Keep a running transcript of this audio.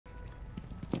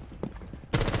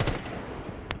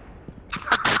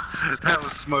That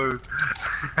was smooth.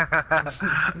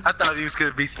 I thought he was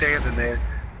gonna be standing there.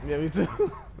 Yeah, me too.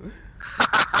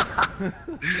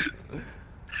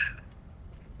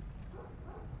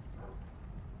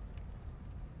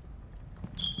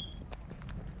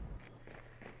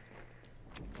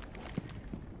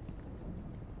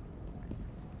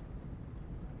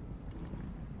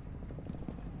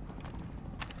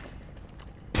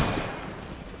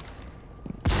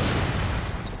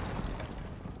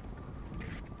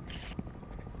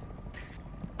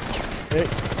 Hey.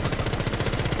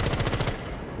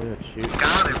 Good shoot.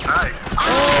 Got him, nice.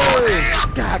 Oh,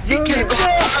 damn. God, He came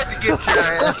outside to get your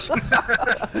ass.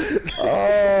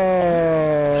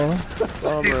 Oh.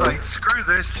 He's like, screw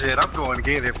this shit, I'm going to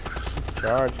get him.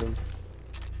 Charge him.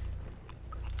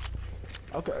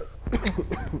 Okay.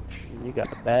 You got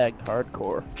bagged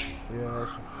hardcore. Yeah,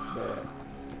 that's bad.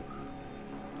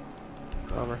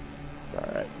 Bummer.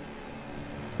 Alright.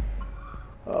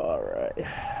 Alright.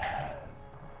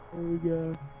 Here we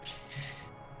go.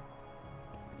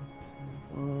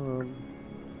 And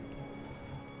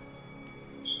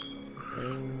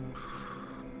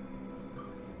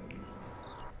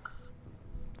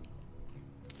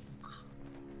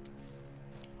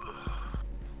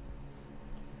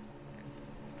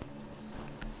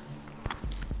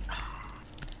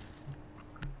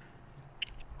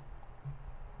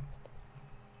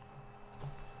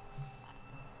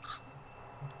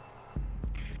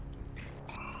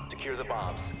Secure the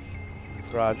bombs.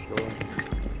 garage door.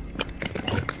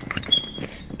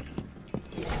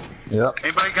 Yep.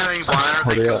 Anybody got any wire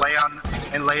they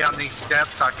can lay on these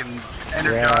steps so I can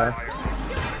energize?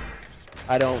 Yeah.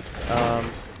 I don't,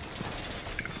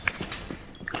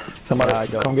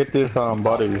 Somebody come get this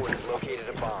body. Located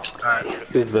a bomb. Alright.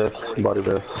 This vest, body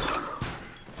vest.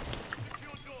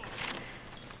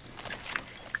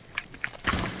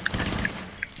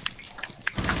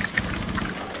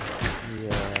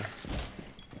 yeah.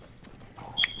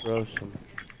 Throw some.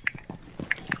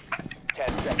 10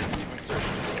 seconds to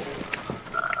insertion.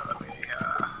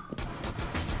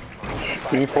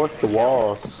 Reinforce the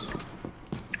walls.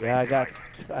 Yeah,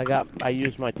 I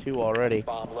used my 2 already.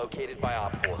 Bomb located by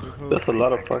Op 4. That's a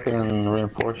lot of fucking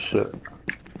reinforced shit.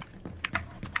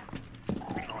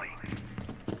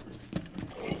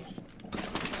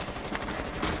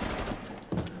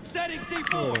 Setting C4.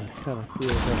 Oh, kind of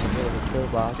feels like a bit of a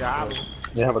pillbox. Job.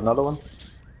 You have another one?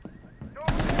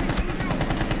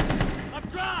 I'm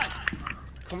dry.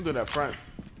 Come to that front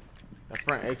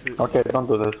exit. Okay, don't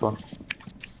do this one.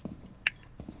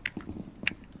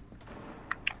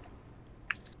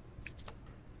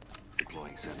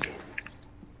 Deploying sensor.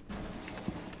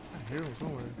 I hear him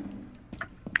somewhere.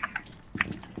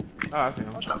 Oh, I see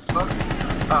him. What the fuck?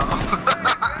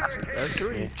 Oh. That's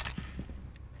 3.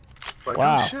 Like,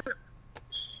 Wow. oh, shit.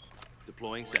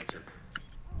 Deploying sensor.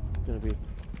 It's gonna be.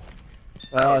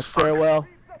 Stairwell.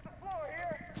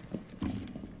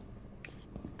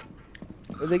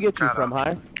 Where'd they get you Shut from, up.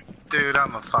 High? Dude,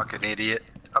 I'm a fucking idiot.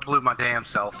 I blew my damn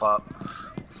self up.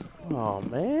 Oh,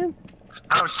 man.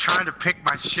 I was trying to pick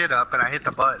my shit up and I hit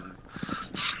the button.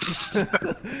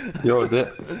 Yo,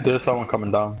 there's someone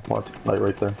coming down. What? Like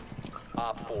right there.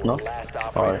 Op 4. No? Last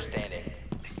operator Alright. standing.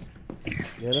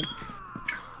 Get him?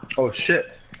 Oh shit.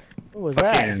 What was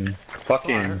that?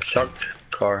 Fucking shark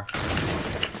car.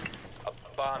 A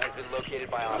bomb has been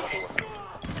located by Op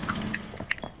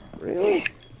 4. Really?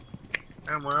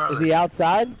 And where are Is they? he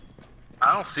outside?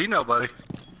 I don't see nobody.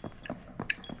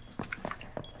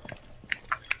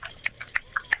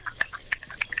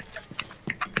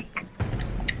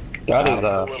 That is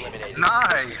Op 4 eliminated.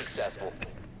 Nice. Successful.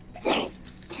 Good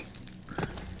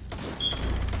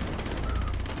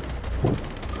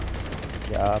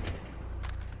job.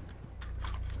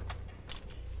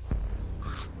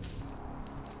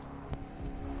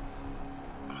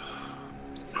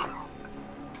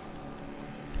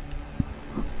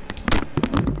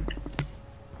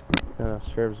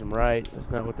 Serves them right.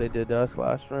 That's not what they did to us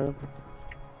last round.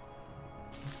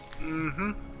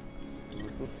 Mm-hmm.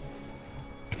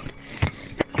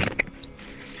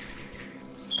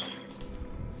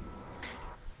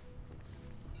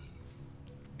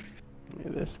 Look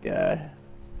at this guy.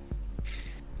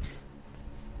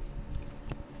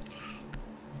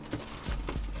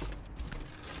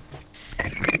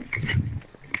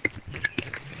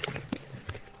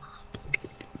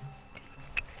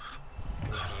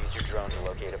 Use your drone to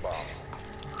locate a bomb.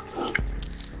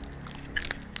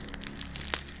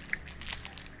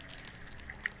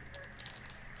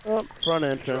 Oh, front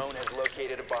entrance. Drone has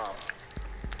located a bomb.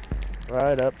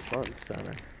 Right up front and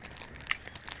center.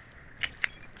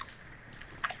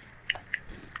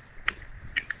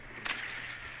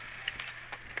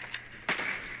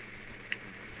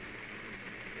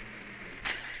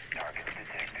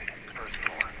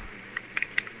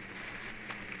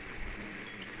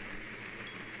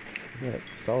 Yeah,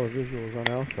 solid visuals on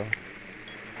Alpha.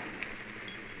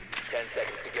 10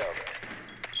 seconds to go.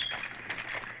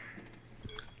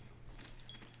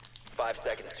 5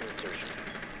 seconds to insertion.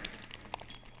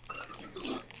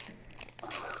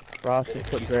 Frost is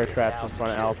putting bear traps in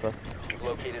front of Alpha. You've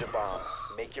located a bomb.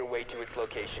 Make your way to its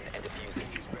location and defuse it.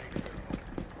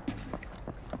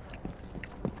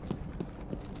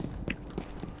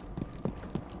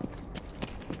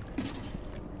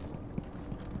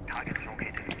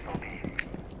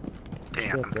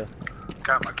 Damn. Okay.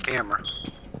 Got my camera.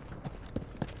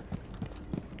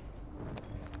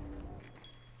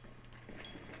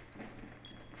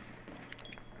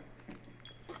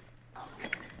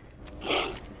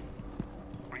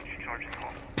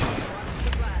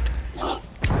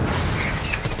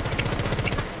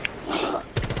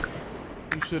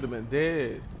 You should have been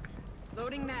dead.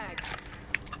 Loading mag.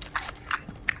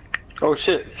 Oh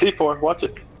shit, C4, watch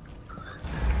it.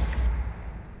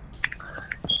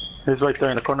 He's right there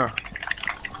in the corner.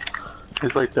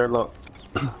 He's right there, look.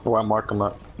 Where I marked him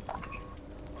up.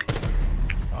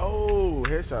 Oh,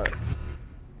 headshot.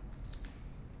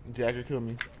 Jagger killed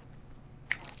me.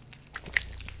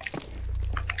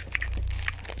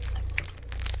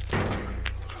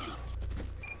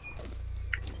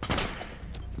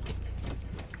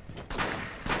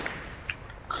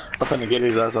 I'm finna get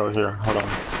his ass over here. Hold on. I'm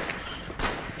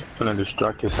finna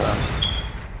distract his ass.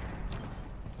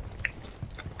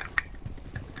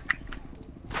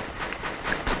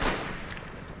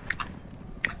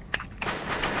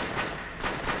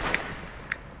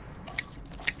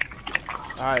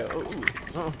 Alright,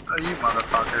 oh, Oh, you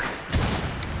motherfucker.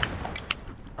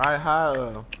 Alright,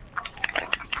 hi,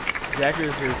 Jagger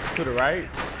is to the right,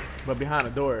 but behind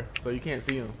the door, so you can't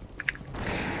see him.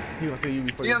 He gonna see you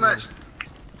before you see him.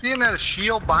 Seeing that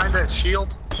shield behind that shield?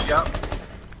 Yep.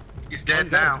 He's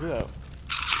dead now. Good.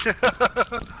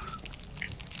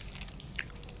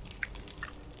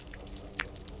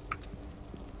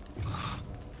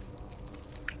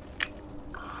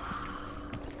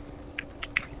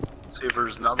 See if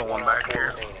there's another one back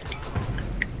here.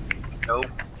 Nope.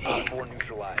 Op 4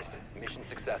 neutralized. Mission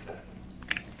successful.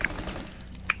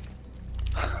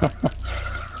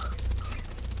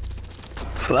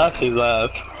 Slash his ass.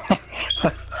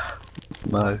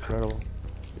 Nice. Incredible.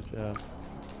 Good job.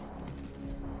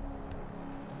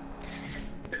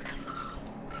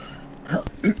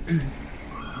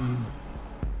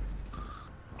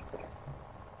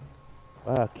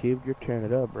 Wow, Cube, you're tearing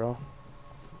it up, bro.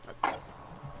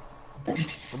 I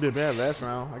did bad last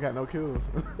round. I got no kills.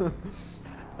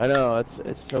 I know,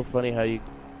 it's so funny how you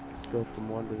go from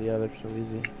one to the other so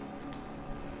easy.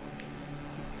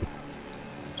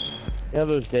 You have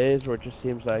those days where it just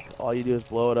seems like all you do is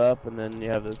blow it up, and then you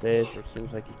have those days where it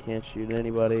seems like you can't shoot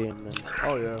anybody, and then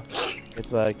Oh yeah.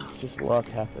 it's like it's just luck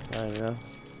half the time, you know?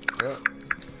 Yep.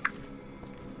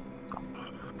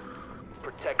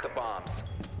 Protect the bombs.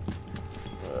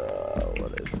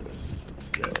 What is this?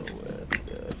 Let's go with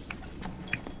this.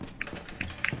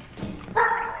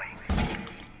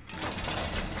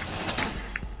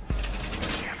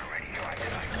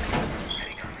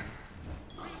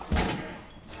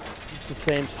 It's the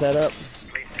same setup.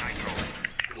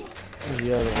 Where's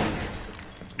the other one?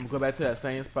 I'm gonna go back to that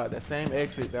same spot, that same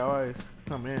exit. They always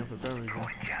come in for some reason.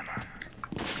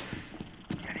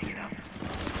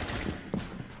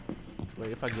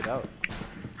 Wait, if I get out.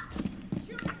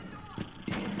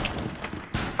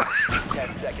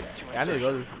 10 seconds to Yeah, I need to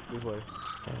insertion. go this way.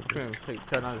 I'm trying to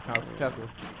turn on the castle.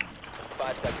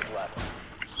 5 seconds left.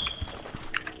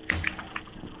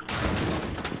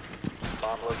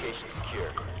 Bomb location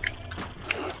secure.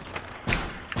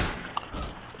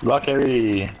 Block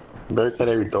every, barricade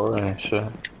every door and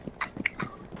shit.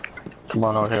 Come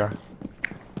on over here.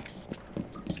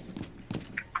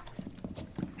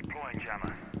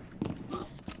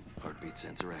 Heartbeat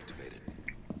sensor activated.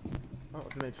 Oh,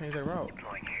 did they change that route?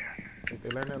 They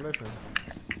learned that lesson.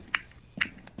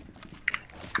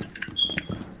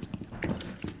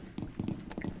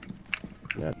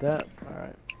 Got that?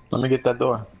 Alright. Let me get that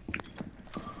door.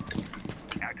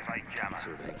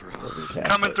 Surveying for hostage.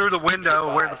 Coming through the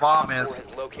window where the bomb is. Op 4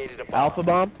 has located a bomb. Alpha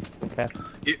bomb? Okay.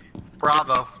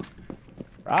 Bravo.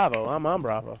 Bravo, I'm on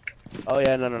Bravo. Oh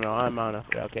yeah, no, I'm on up.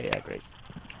 Okay, yeah, great.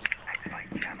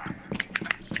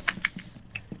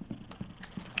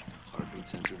 Heartbeat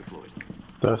sensor deployed.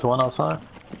 There's one outside.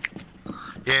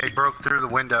 Yeah, he broke through the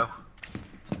window.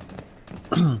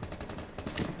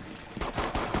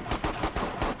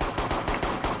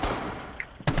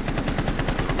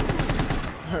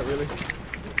 Really?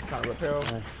 Trying to repel?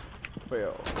 Nice.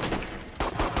 Fail.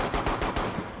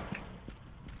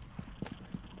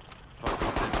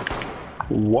 Heartbeat sensor.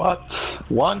 What?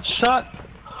 One shot?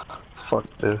 Fuck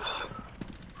this.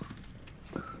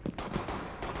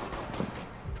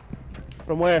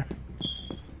 From where?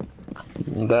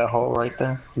 That hole right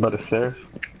there, by the stairs.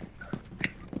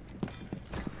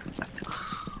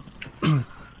 I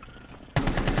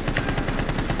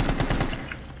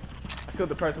killed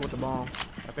the person with the bomb,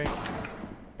 I think.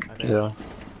 Yeah.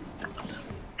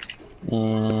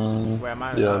 Where am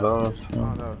I? Yeah, those. I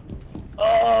don't know.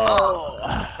 Oh!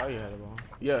 I thought you had the bomb.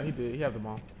 Yeah, he did. He had the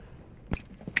bomb.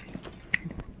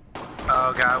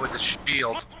 Oh, guy with the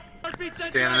shield.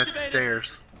 Standing at the stairs.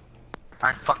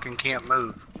 I fucking can't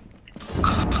move.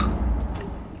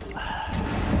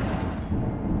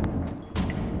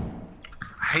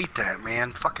 I hate that,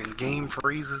 man. Fucking game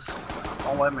freezes.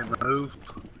 Don't let me move.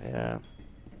 Yeah.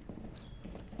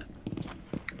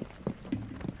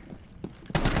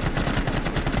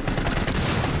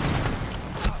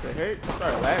 Hey,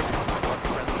 sorry, lagging.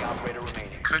 Friendly operator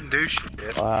remaining. Couldn't do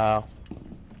shit. Wow.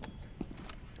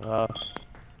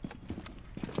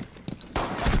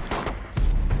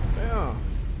 Damn.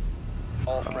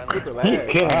 All friendly. Super He's lag.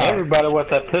 killing everybody with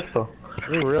that pistol.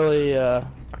 We really, Yo,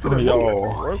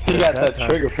 he got that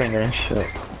trigger finger and shit.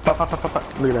 Pop, pop, pop, pop,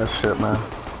 pop. Look at that shit, man.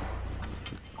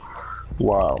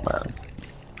 Wow, man.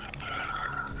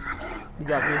 You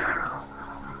got this.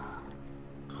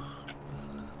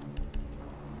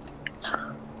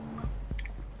 I'm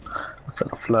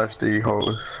gonna flush these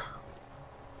hoes.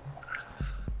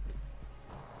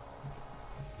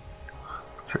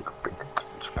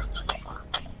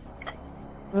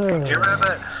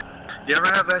 You ever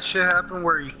have that shit happen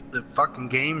where the fucking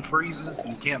game freezes and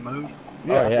you can't move?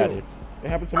 Yeah, Oh, yeah, dude. dude. It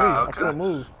happened to me. Oh, I okay. couldn't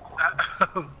move.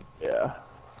 Yeah.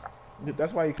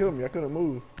 That's why he killed me. I couldn't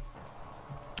move.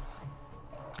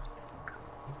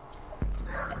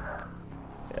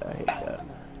 Yeah, I hate that.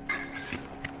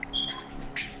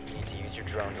 You need to use your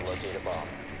drone to locate a bomb.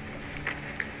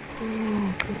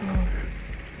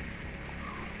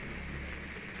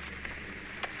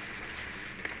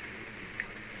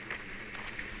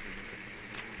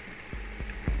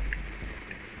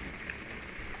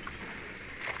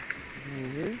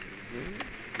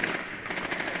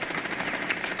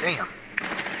 Damn.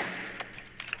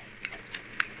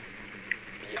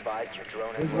 Be advised your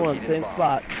drone has There's one, located a same bomb.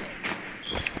 spot.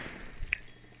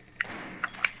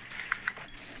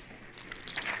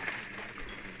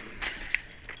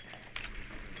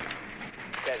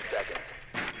 Ten seconds.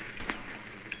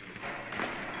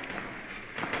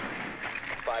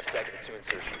 5 seconds to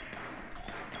insertion.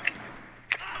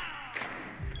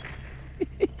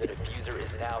 The diffuser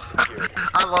is now secure.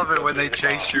 I love it when they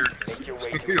chase your Make your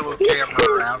way to little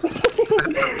camera around. That's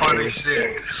the funny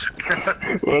shit.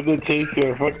 What the chase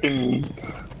your fucking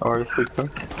R6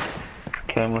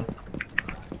 camera?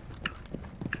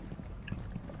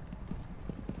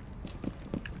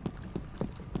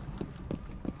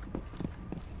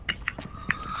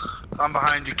 I'm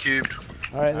behind you, Cube.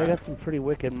 Alright, they got some pretty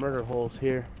wicked murder holes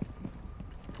here.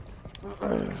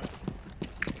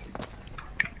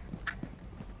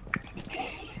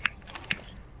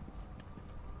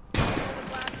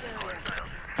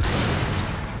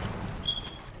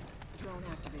 Drone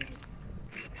activated.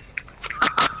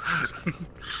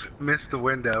 Missed the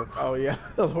window. Oh yeah,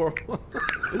 that was horrible.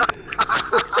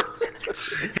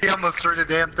 He almost threw the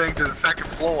damn thing to the second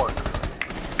floor.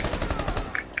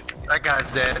 That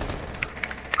guy's dead.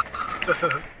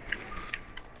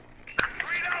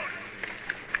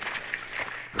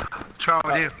 What's wrong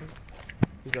with you?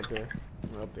 He's up there.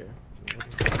 We're up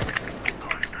there.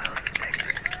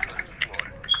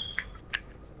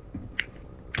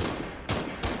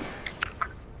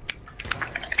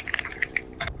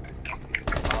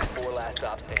 Op 4 last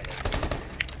stop standing.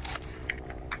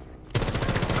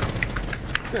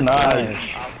 Nice.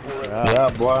 Op 4 Yeah,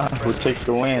 boy. Who takes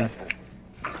the win?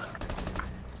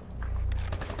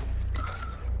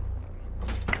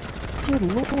 Good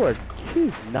lord.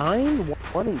 2, 9,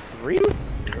 1, and 3?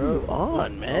 Come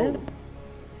on, man.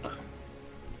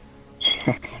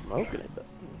 Smoking it, though.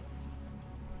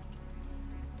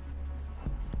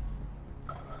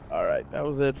 Alright, that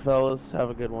was it, fellas. Have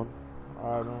a good one.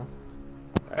 Alright, man.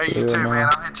 Hey, you Yeah, too, man. man.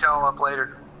 I'll hit y'all up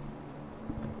later.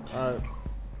 Alright.